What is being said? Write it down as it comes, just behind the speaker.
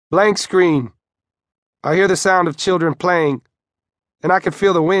Blank screen. I hear the sound of children playing, and I can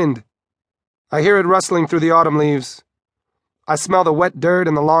feel the wind. I hear it rustling through the autumn leaves. I smell the wet dirt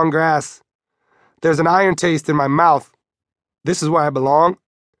and the long grass. There's an iron taste in my mouth. This is where I belong.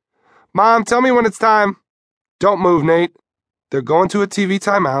 Mom, tell me when it's time. Don't move, Nate. They're going to a TV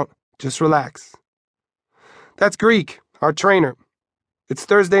timeout. Just relax. That's Greek, our trainer. It's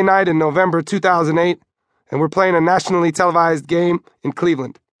Thursday night in November 2008, and we're playing a nationally televised game in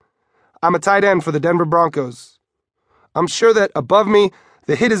Cleveland. I'm a tight end for the Denver Broncos. I'm sure that above me,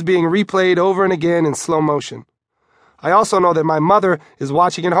 the hit is being replayed over and again in slow motion. I also know that my mother is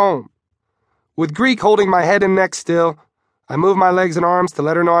watching at home. With Greek holding my head and neck still, I move my legs and arms to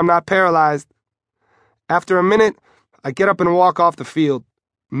let her know I'm not paralyzed. After a minute, I get up and walk off the field,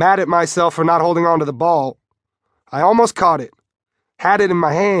 mad at myself for not holding on to the ball. I almost caught it, had it in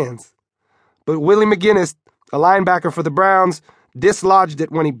my hands. But Willie McGinnis, a linebacker for the Browns, dislodged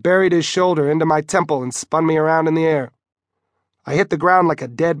it when he buried his shoulder into my temple and spun me around in the air. I hit the ground like a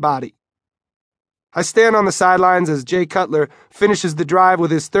dead body. I stand on the sidelines as Jay Cutler finishes the drive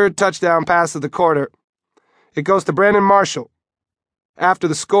with his third touchdown pass of the quarter. It goes to Brandon Marshall. After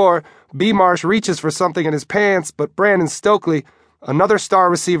the score, B. Marsh reaches for something in his pants, but Brandon Stokely, another star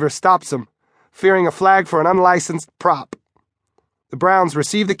receiver, stops him, fearing a flag for an unlicensed prop. The Browns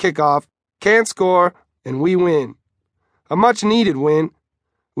receive the kickoff, can't score, and we win. A much-needed win.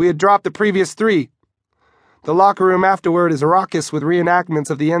 We had dropped the previous 3. The locker room afterward is raucous with reenactments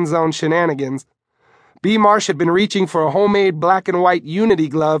of the end zone shenanigans. B. Marsh had been reaching for a homemade black and white Unity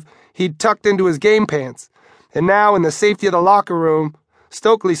glove he'd tucked into his game pants, and now, in the safety of the locker room,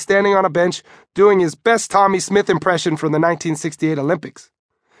 Stokely standing on a bench doing his best Tommy Smith impression from the 1968 Olympics.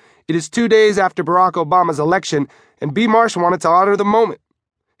 It is 2 days after Barack Obama's election, and B. Marsh wanted to honor the moment.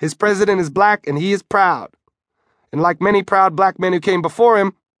 His president is black, and he is proud. And like many proud black men who came before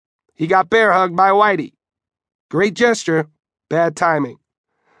him, he got bear hugged by Whitey. Great gesture, bad timing.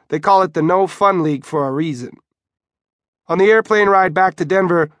 They call it the No Fun League for a reason. On the airplane ride back to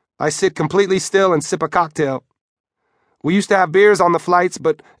Denver, I sit completely still and sip a cocktail. We used to have beers on the flights,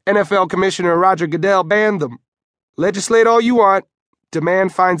 but NFL Commissioner Roger Goodell banned them. Legislate all you want,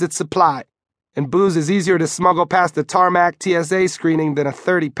 demand finds its supply, and booze is easier to smuggle past the tarmac TSA screening than a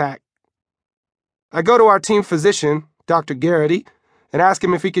 30-pack. I go to our team physician, Dr. Garrity, and ask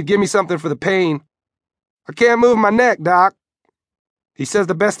him if he could give me something for the pain. I can't move my neck, Doc. He says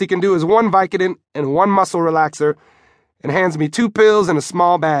the best he can do is 1 Vicodin and 1 muscle relaxer, and hands me 2 pills in a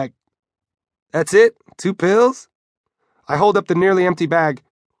small bag. That's it? 2 pills? I hold up the nearly empty bag.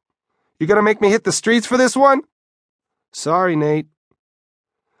 You gonna make me hit the streets for this one? Sorry, Nate.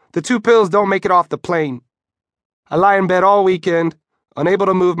 The 2 pills don't make it off the plane. I lie in bed all weekend, unable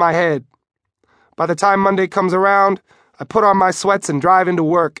to move my head. By the time Monday comes around, I put on my sweats and drive into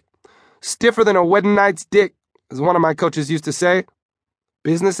work. Stiffer than a wedding night's dick, as one of my coaches used to say.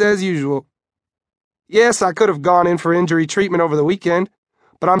 Business as usual. Yes, I could have gone in for injury treatment over the weekend,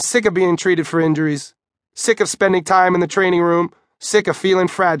 but I'm sick of being treated for injuries. Sick of spending time in the training room, sick of feeling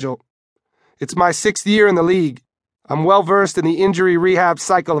fragile. It's my 6th year in the league. I'm well-versed in the injury rehab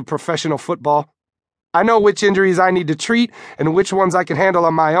cycle of professional football. I know which injuries I need to treat and which ones I can handle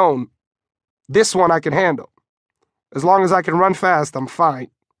on my own. This one I can handle. As long as I can run fast, I'm fine.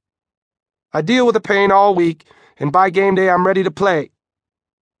 I deal with the pain all week, and by game day I'm ready to play.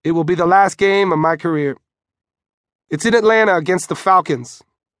 It will be the last game of my career. It's in Atlanta against the Falcons.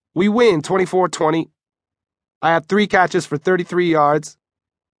 We win 24-20. I have 3 catches for 33 yards.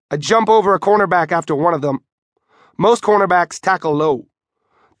 I jump over a cornerback after one of them. Most cornerbacks tackle low.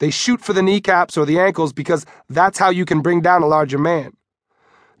 They shoot for the kneecaps or the ankles because that's how you can bring down a larger man.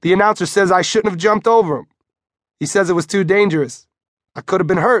 The announcer says I shouldn't have jumped over him. He says it was too dangerous. I could have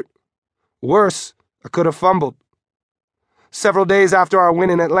been hurt. Worse, I could have fumbled. Several days after our win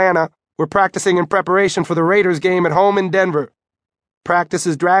in Atlanta, we're practicing in preparation for the Raiders game at home in Denver. Practice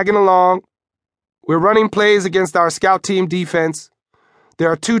is dragging along. We're running plays against our scout team defense.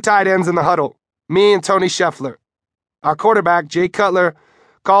 There are 2 tight ends in the huddle, me and Tony Scheffler. Our quarterback, Jay Cutler,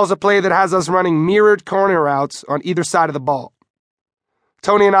 calls a play that has us running mirrored corner routes on either side of the ball.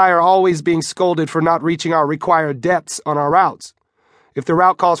 Tony and I are always being scolded for not reaching our required depths on our routes. If the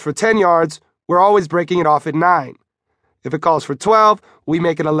route calls for 10 yards, we're always breaking it off at 9. If it calls for 12, we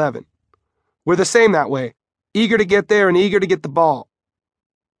make it 11. We're the same that way, eager to get there and eager to get the ball.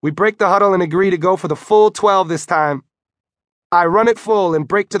 We break the huddle and agree to go for the full 12 this time. I run it full and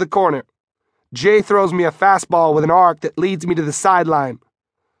break to the corner. Jay throws me a fastball with an arc that leads me to the sideline.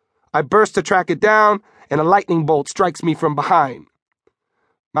 I burst to track it down, and a lightning bolt strikes me from behind.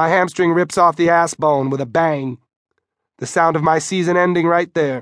 My hamstring rips off the ass bone with a bang. The sound of my season ending right there.